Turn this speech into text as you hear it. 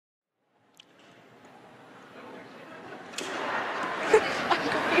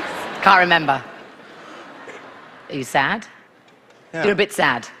Can't remember. Are you sad? Yeah. You're a bit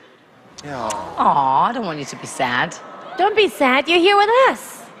sad. Yeah. Aw, I don't want you to be sad. Don't be sad. You're here with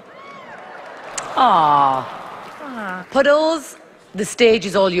us. Aw. Puddles, the stage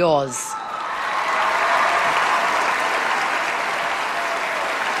is all yours.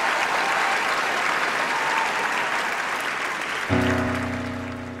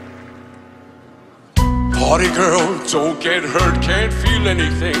 Party girl, don't get hurt, can't feel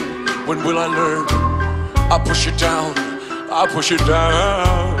anything. When will I learn? I push it down, I push it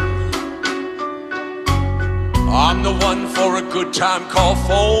down. I'm the one for a good time, call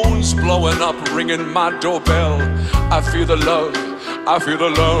phones blowing up, ringing my doorbell. I feel the love, I feel the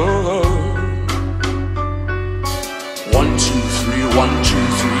love. 1, 2, 3, 1, 2,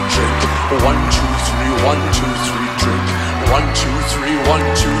 3, drink. 1, 2, 3, 1, 2, 3, drink. 1, 2, 3, 1,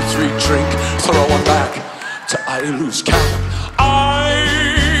 2, 3, drink. Throw them back till I lose count.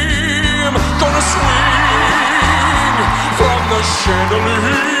 I'm gonna swing from the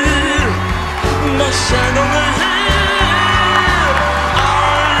chandelier, the chandelier.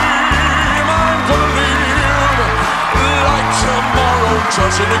 I'm gonna live like tomorrow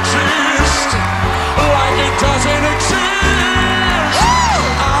doesn't exist, like it doesn't exist.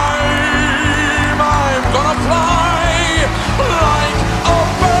 I'm gonna fly like a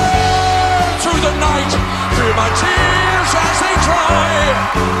bird through the night, feel my tears as they dry.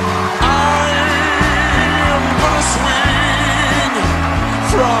 I'm gonna swing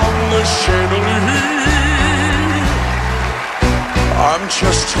from the chandelier. I'm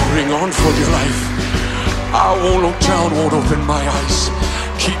just holding on for dear life. I won't look down, won't open my eyes.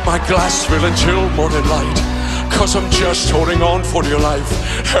 Keep my glass filled until morning light, 'cause I'm just holding on for dear life.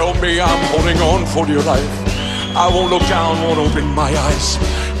 Help me, I'm holding on for dear life. I won't look down, won't open my eyes.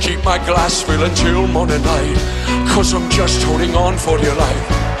 Keep my glass filled until morning light, 'cause I'm just holding on for dear life.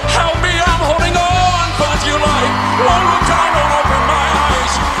 Help me, I'm holding on for dear life. Won't look down, won't open my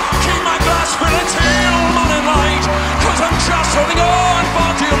eyes. Keep my glass filled until morning light, 'cause I'm just holding on for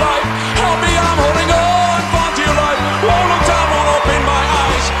dear life. Help me, I'm holding on for dear life. Won't look down, won't open my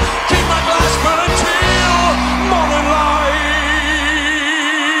eyes. Keep my glass filled until morning light.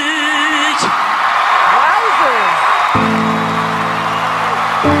 Wowzers!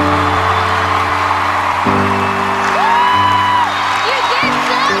 You did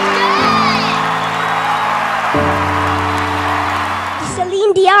so good!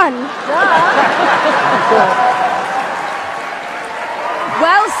 Celine Dion.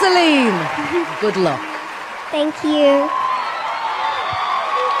 Well, Celine, good luck. Thank you.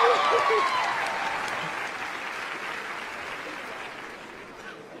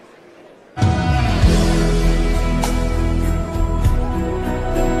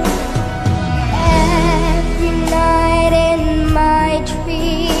 Every night in my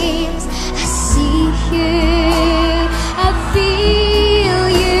dreams, I see you, I feel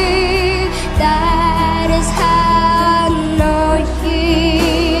you. That is how I know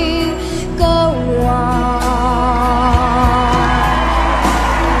you. Go on,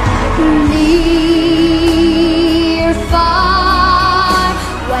 near, far,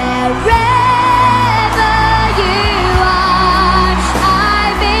 wherever you are. I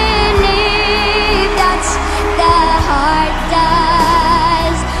believe that's the heart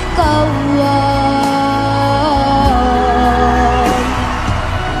does. Go on.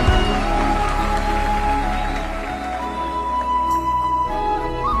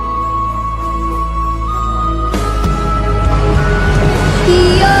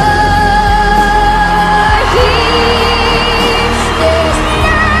 You're here. There's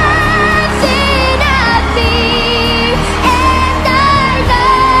nothing I fear, and I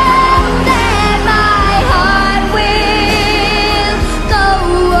know that my heart will go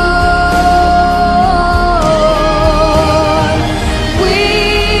on.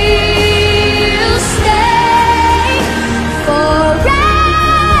 We'll stay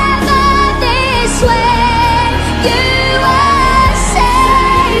forever this way. You are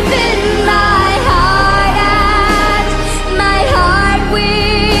safe in my heart, and my heart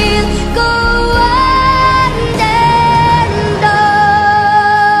will go on and on.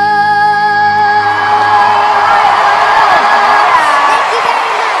 Thank you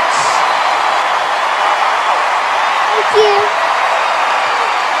very much. Thank you.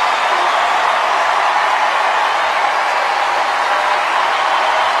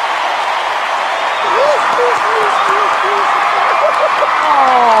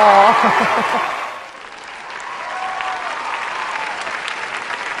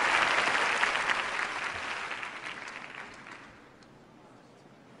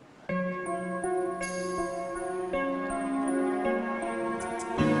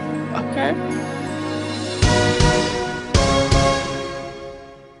 Okay.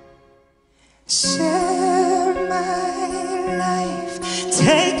 Share my life,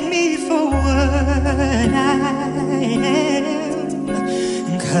 take me for what I am,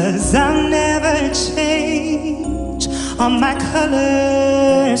 'cause I'll never change all my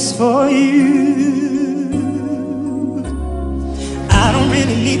colors for you. I don't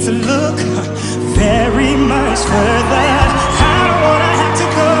really need to look very much further. I don't wanna have to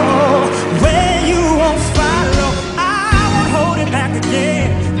go where you won't follow. I won't hold it back again.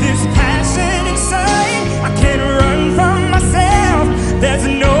 This passion inside, I can't run from myself. There's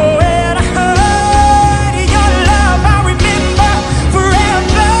nowhere to hide. Your love I remember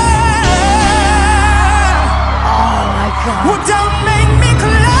forever. Oh my God. Well, don't make me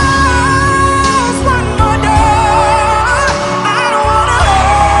close one more door. I don't wanna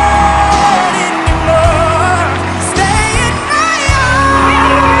hurt anymore. Stay in my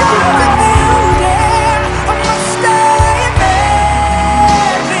arms with you there. I must stay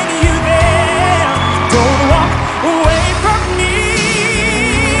imagining you there. Don't walk away from me.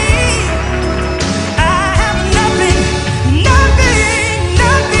 I have nothing, nothing,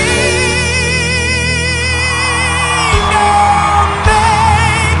 nothing. Don't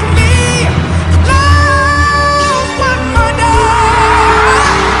make me close one more door.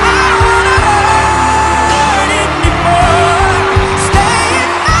 I don't wanna hurt anymore. Stay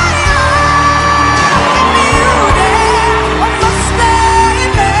in my arms with you there. I must stay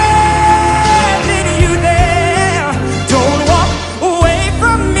imagining you there. Don't walk away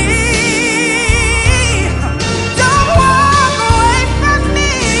from me. Don't walk away from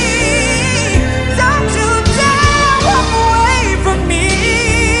me. Don't you dare walk away from me.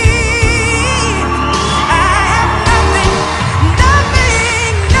 I have nothing,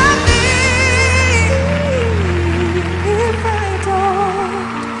 nothing, nothing if I don't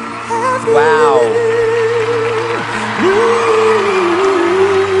have you. Wow.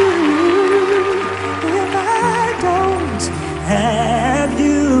 If I don't have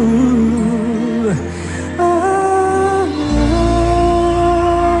you.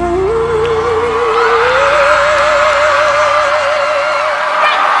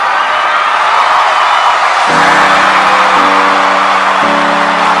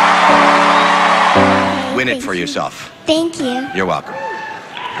 Win it for yourself. Thank you. You're welcome.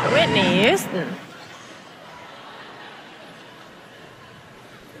 Whitney Houston.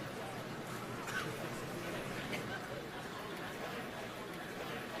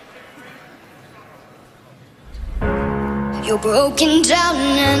 You're broken down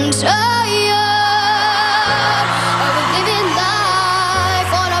and tired of living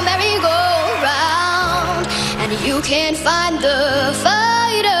life on a merry-go-round, and you can't find the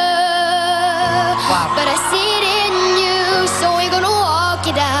fighter. But I see it in you, so we're gonna walk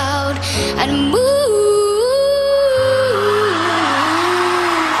it out and move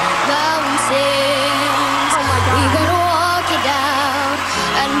mountains. We're gonna walk it out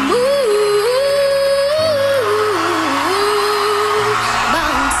and move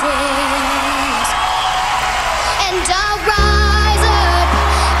mountains. And I'll rise up,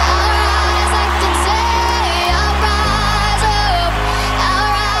 like the day. I'll rise up,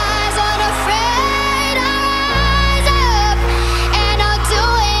 unafraid. I'll rise up, and I'll do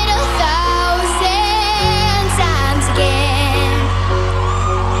it 1,000 times again.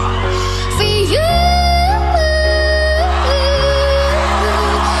 For you,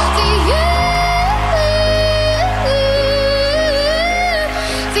 for you,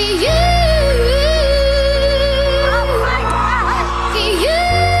 for you.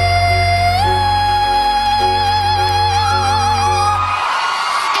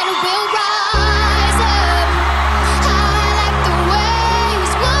 And we'll rise up, high like the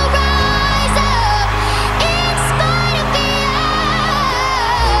waves. We'll rise up, in spite of the eye.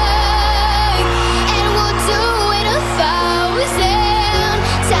 And we'll do it 1,000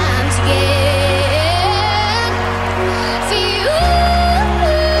 times again. For you,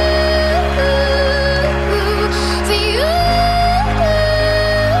 for you,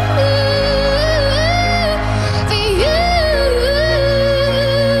 for you,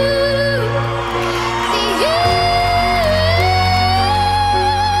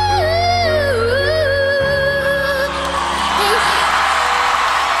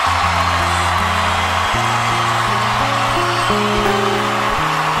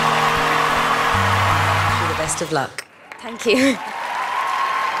 The best of luck. Thank you.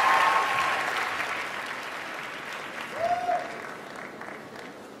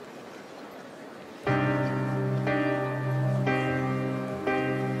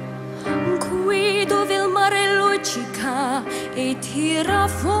 Qui dove il mare luccica ragazza e tira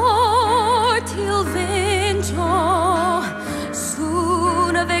forte il vento su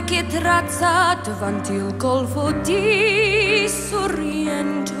una vecchia terrazza davanti al golfo di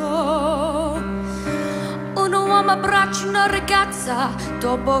Sorrento. Un uomo abbraccia una ragazza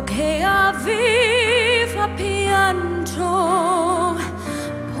dopo che aveva pianto.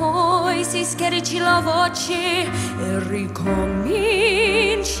 Poi si schiarisce la voce e ricomincia